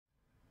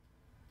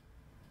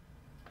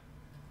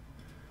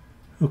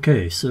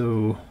Okay,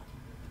 so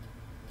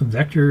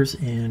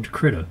vectors and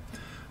Krita.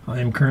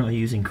 I am currently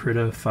using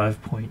Krita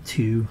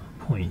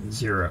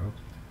 5.2.0.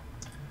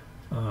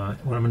 What I'm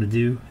going to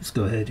do is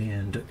go ahead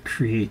and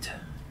create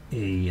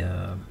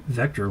a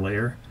vector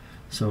layer.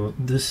 So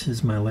this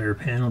is my layer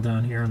panel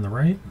down here on the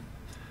right.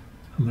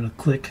 I'm going to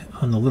click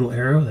on the little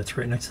arrow that's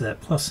right next to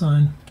that plus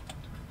sign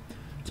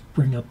to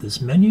bring up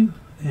this menu,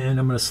 and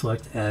I'm going to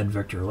select Add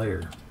Vector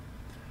Layer.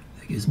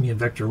 That gives me a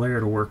vector layer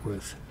to work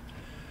with.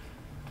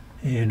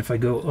 And if I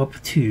go up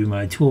to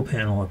my tool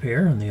panel up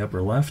here on the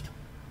upper left,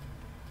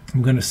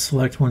 I'm going to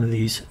select one of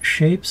these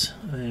shapes,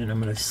 and I'm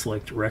going to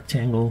select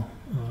rectangle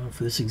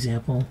for this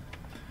example.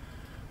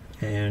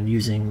 And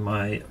using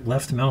my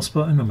left mouse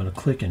button, I'm going to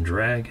click and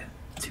drag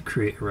to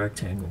create a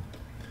rectangle.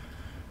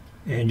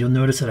 And you'll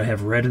notice that I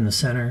have red in the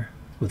center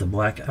with a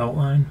black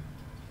outline.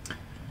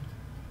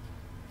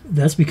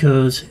 That's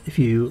because if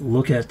you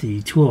look at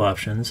the tool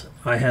options,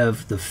 I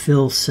have the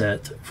fill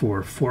set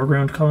for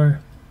foreground color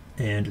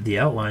and the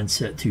outline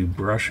set to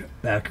brush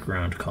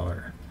background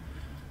color.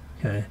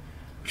 Okay,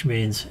 which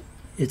means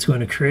it's going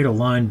to create a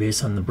line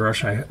based on the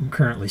brush I'm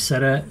currently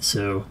set at.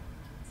 So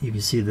you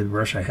can see the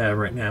brush I have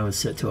right now is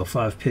set to a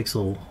 5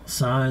 pixel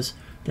size.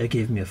 That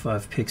gave me a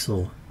 5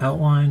 pixel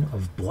outline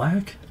of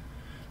black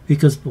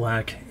because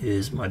black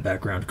is my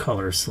background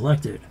color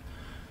selected.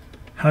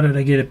 How did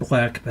I get a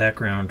black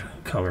background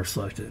color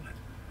selected?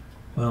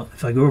 Well,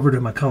 if I go over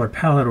to my color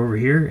palette over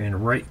here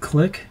and right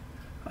click,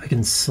 I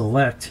can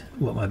select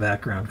what my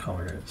background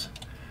color is.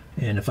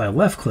 And if I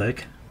left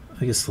click, I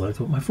can select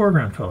what my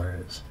foreground color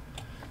is.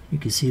 You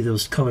can see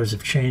those colors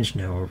have changed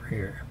now over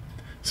here.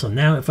 So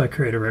now if I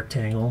create a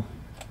rectangle,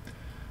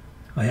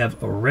 I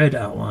have a red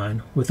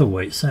outline with a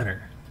white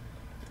center.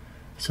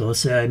 So let's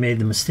say I made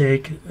the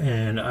mistake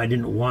and I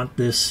didn't want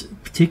this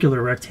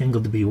particular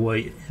rectangle to be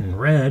white and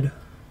red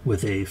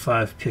with a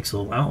 5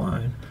 pixel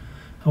outline.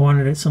 I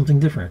wanted it something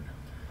different.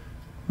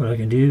 What I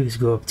can do is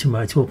go up to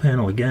my tool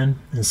panel again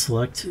and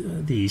select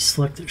the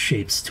Select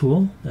Shapes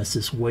tool. That's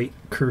this white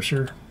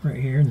cursor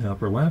right here in the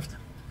upper left.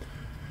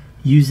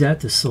 Use that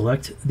to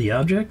select the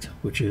object,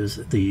 which is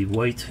the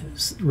white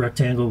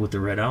rectangle with the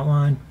red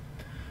outline,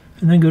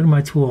 and then go to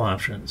my tool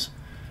options.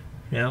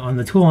 Now on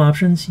the tool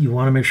options, you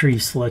want to make sure you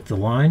select the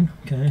line.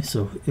 Okay,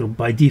 so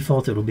by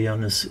default it'll be on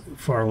this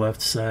far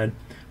left side,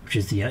 which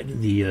is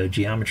the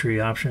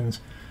geometry options.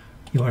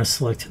 You want to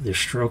select the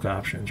stroke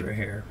options right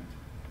here.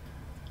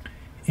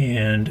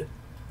 And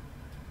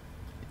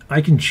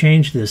I can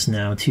change this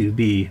now to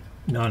be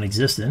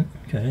non-existent.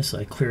 Okay, so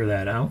I clear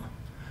that out.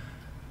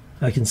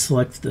 I can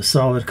select the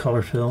solid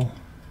color fill,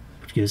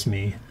 which gives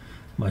me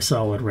my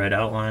solid red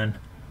outline,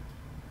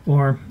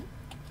 or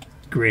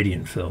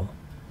gradient fill,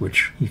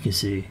 which you can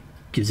see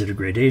gives it a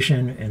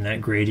gradation, and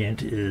that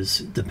gradient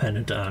is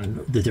dependent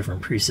on the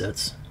different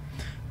presets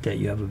that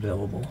you have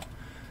available.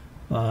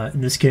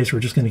 In this case, we're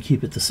just going to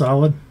keep it to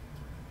solid.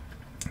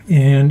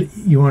 And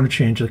you want to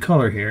change the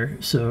color here,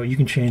 so you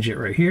can change it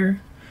right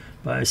here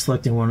by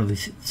selecting one of the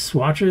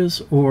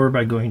swatches, or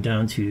by going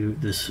down to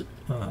this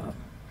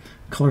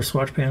color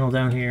swatch panel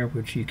down here,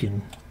 which you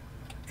can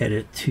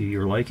edit to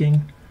your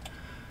liking.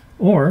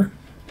 Or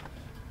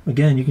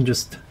again, you can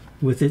just,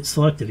 with it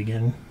selected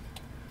again,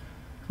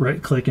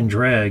 right click and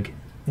drag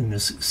in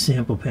this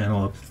sample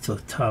panel up to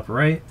the top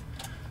right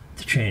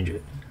to change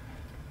it.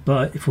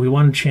 But if we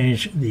want to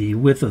change the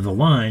width of the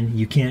line,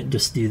 you can't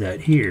just do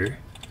that here.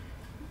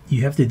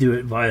 You have to do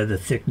it via the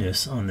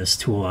thickness on this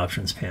tool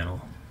options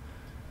panel.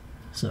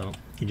 So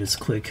you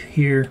just click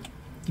here.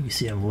 You can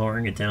see I'm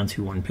lowering it down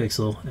to 1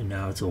 pixel, and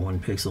now it's a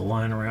 1 pixel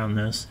line around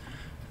this,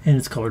 and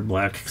it's colored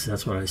black because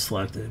that's what I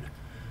selected.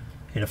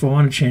 And if I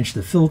want to change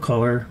the fill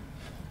color,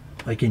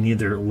 I can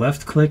either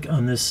left click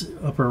on this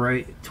upper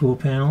right tool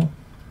panel,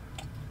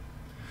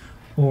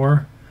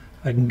 or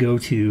I can go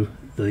to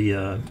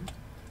the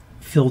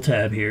fill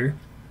tab here,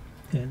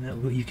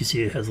 and you can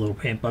see it has a little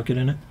paint bucket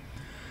in it,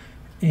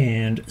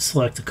 and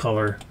select the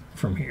color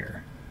from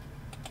here.